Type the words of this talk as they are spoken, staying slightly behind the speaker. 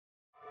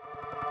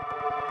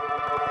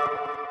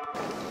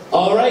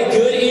All right,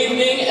 good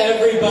evening,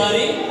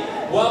 everybody.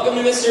 Welcome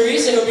to Mr.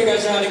 East. I hope you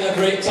guys are having a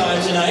great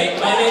time tonight.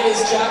 My name is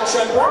Jack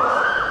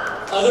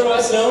Tremper,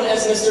 otherwise known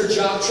as Mr.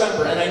 Jock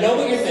Tremper. And I know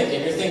what you're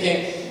thinking. You're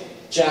thinking,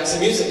 Jack's a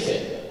music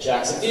kid.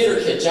 Jack's a theater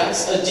kid.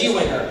 Jack's a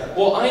D-winger.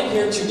 Well, I'm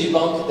here to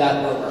debunk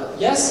that rumor.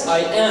 Yes, I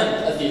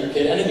am a theater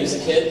kid and a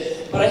music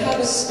kid, but I have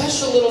a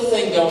special little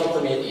thing going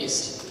for me at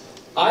East.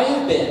 I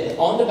have been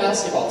on the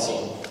basketball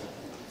team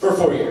for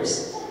 4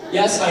 years.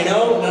 Yes, I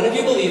know, none of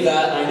you believe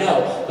that, I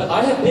know, but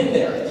I have been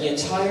there the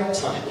entire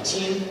time. The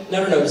team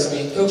never noticed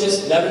me,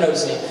 coaches never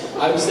noticed me.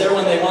 I was there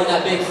when they won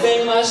that big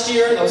thing last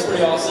year, that was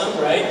pretty awesome,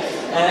 right?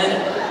 And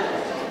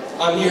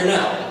I'm here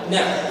now.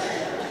 Now,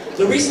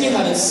 the reason you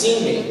haven't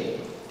seen me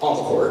on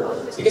the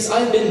court is because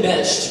I've been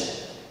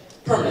benched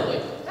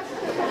permanently,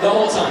 the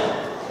whole time.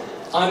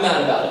 I'm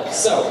mad about it.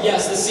 So,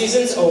 yes, the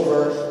season's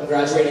over, I'm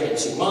graduating in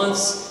 2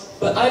 months,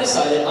 but I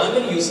decided I'm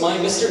going to use my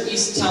Mr.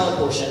 East talent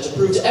quotient to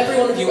prove to every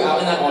one of you out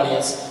in that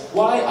audience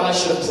why I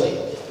should have played.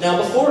 Now,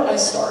 before I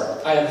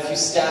start, I have a few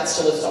stats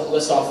to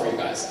list off for you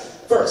guys.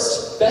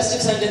 First, best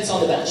attendance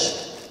on the bench.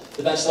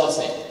 The bench loves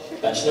me.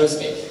 The bench knows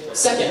me.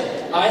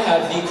 Second, I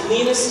have the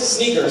cleanest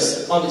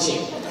sneakers on the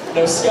team.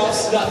 No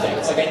scuffs, nothing.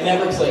 It's like I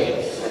never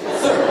played.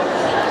 Third,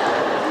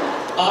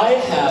 I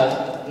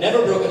have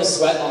never broken a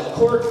sweat on the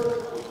court.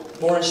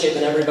 More in shape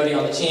than everybody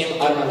on the team.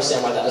 I don't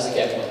understand why that doesn't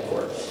get me on the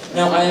court.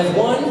 Now, I have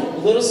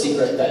one little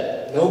secret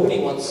that nobody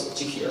wants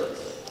to hear.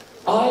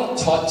 I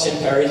taught Tim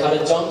Perry how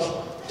to dunk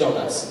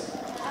donuts.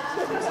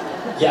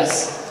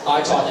 Yes,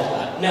 I taught him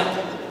that. Now,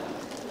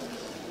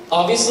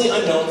 obviously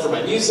I'm known for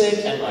my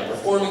music and my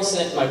performing,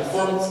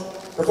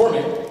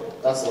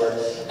 that's the word,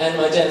 and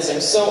my dancing,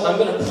 so I'm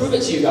going to prove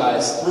it to you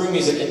guys through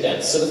music and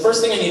dance. So the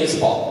first thing I need is a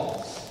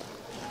ball.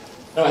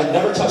 Now, I've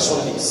never touched one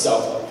of these,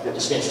 so it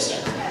should be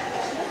interesting.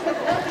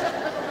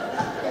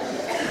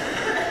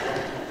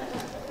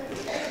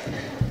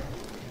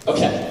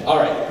 Okay,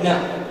 alright,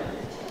 now,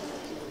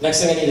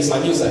 next thing I need is my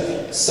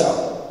music.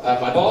 So, I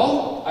have my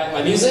ball, I have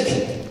my music,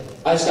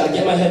 I just gotta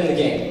get my head in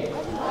the game.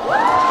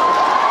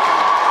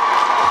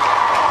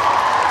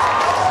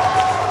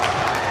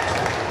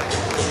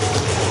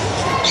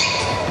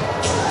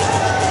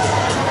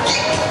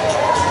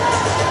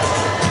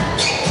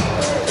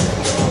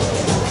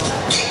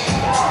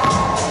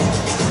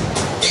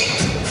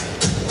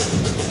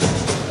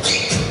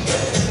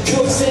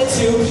 Coach said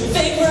to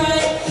think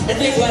right and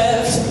think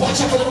left. Watch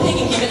out for the pig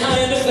and keep an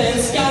eye on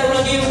defense. Gotta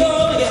run, give a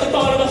goal, and get the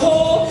ball in the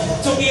hole.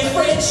 Don't be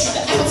afraid to shoot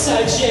the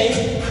outside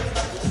shade.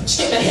 Just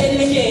get my head in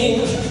the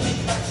game.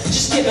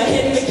 Just get my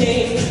head in the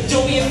game.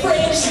 Don't be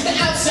afraid to shoot the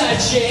outside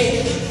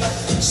shade.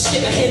 Just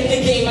get my head in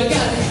the game. I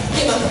gotta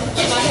get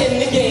my head in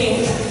the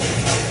game.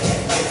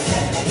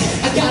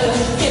 I gotta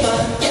get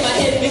my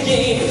head in the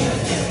game.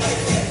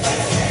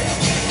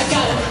 I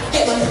gotta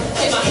get my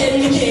head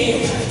in the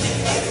game.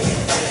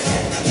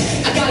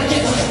 I gotta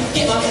get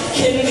my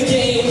head in the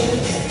game.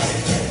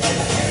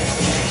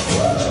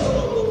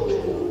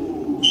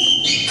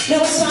 Now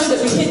it's time that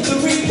we hit the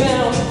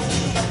rebound.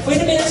 Wait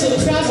a minute till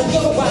the crowd will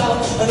go wild.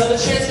 Another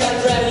chance,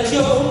 gotta grab it and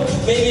go.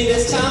 Maybe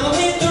this time I'll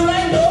hit the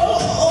right note.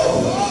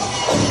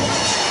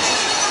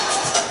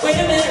 Wait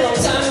a minute, wrong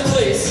time and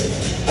place.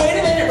 Wait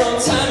a minute,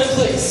 wrong time and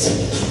place.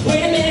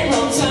 Wait a minute,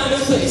 wrong time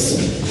and place.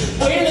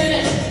 Wait a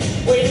minute,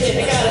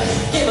 I gotta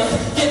get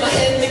my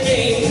head in the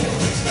game.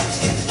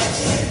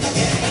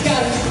 I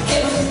gotta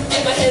get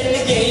my head in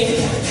the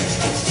game.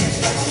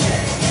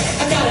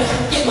 I gotta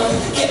get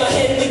my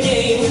head in the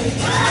game.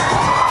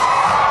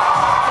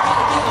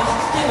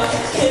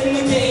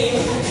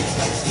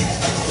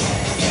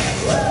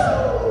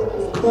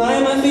 Why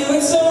am I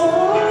feeling so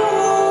wrong?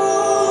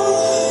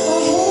 My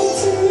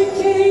head's in the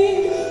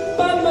game,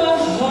 but my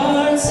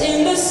heart's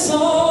in the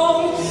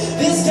song.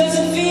 This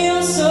doesn't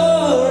feel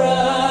so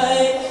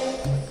right.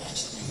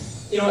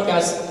 You know what,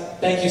 guys?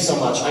 Thank you so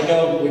much. I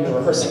know we've been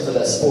rehearsing for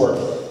this for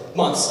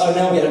months. I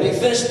know we had a big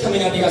finish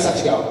coming up. You guys have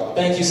to go.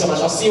 Thank you so much.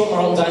 I'll see you at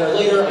Marlton Diner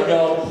later. I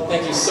know.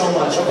 Thank you so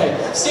much. Okay,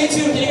 stay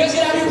tuned. Can you guys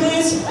get out of here,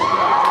 please?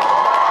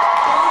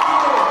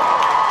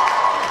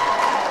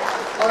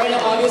 Alright,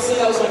 now obviously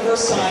that was my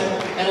first time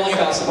handling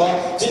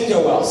basketball. Didn't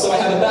go well, so I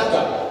have a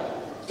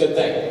backup. Good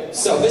thing.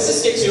 So this is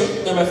Stay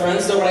Tuned. They're my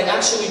friends. They're what I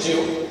actually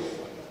do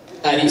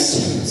at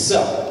East.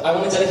 So I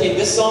want to dedicate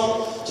this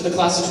song to the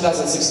class of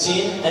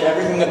 2016 and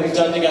everything that we've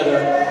done together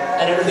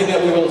and everything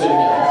that we will do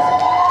together.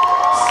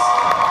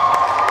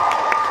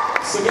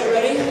 So get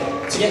ready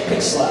to get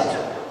pitch slapped.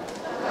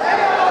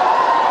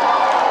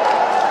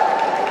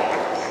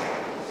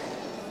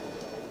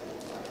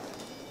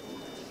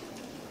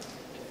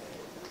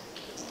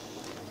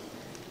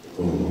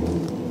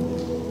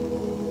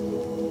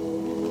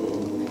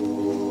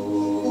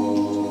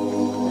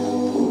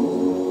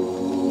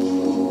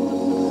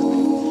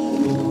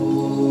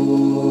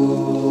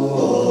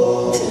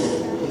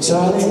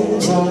 Darling,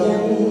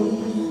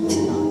 darling,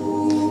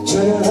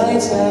 turn the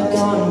lights back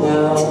on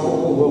now.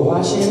 We're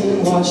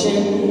watching,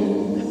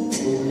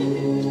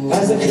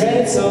 as the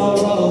credits all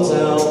roll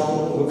down.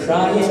 We're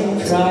crying,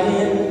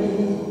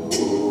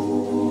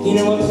 You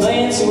know we're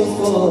playing to a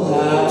full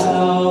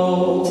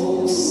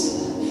house.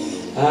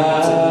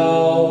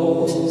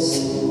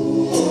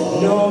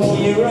 No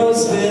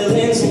heroes,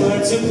 villains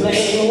were to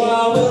blame.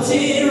 While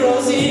wilted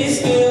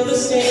roses fill the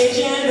stage,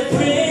 and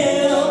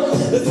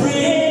the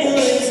thrill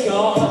is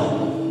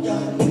gone.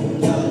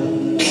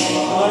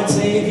 Our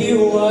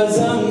debut was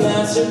a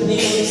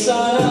masterpiece.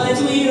 Our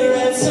lines we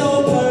read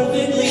so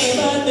perfectly,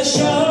 but the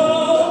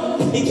show,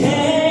 it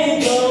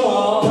can't go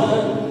on.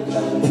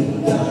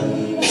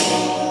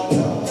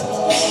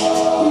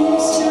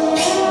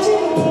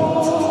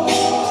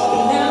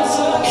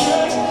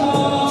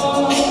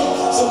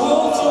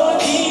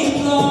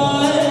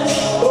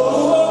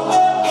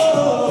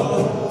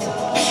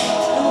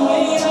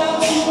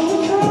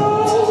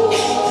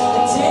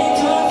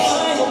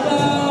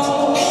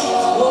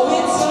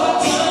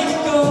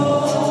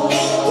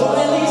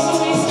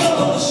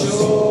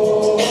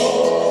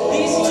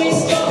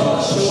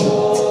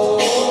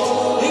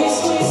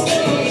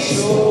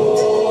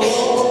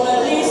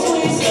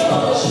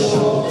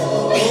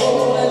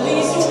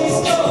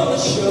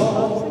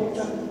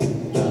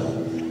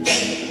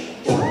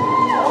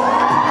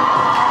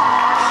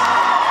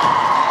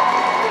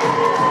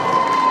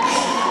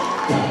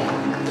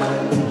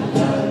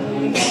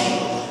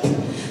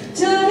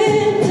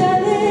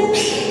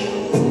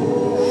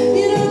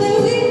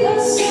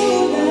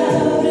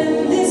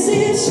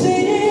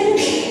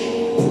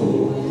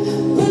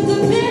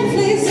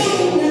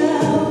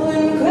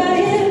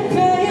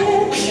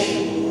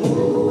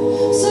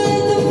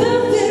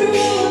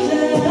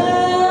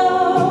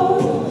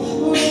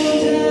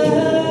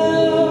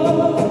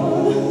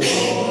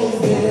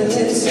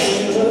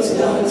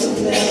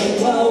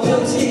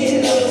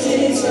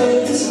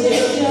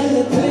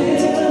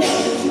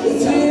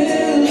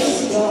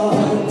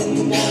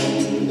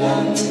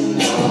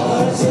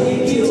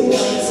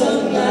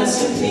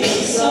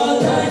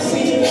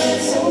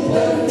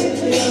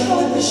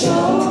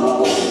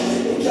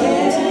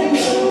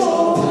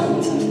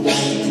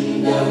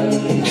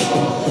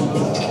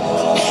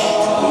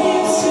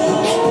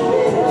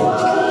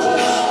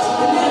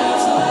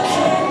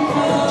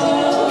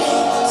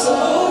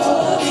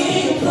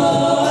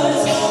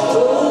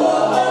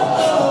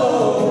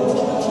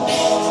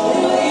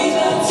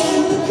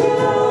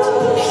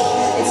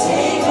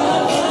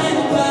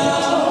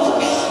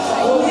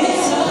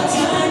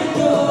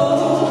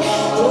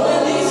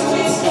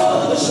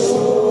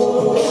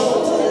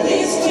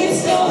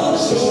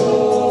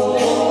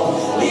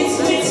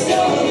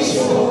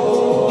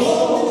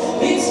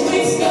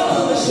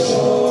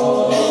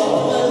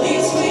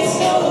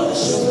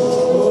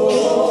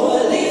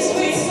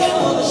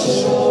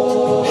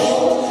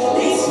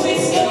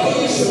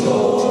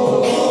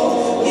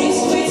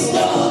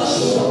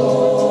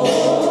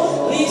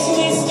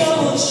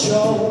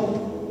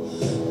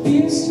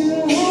 Used to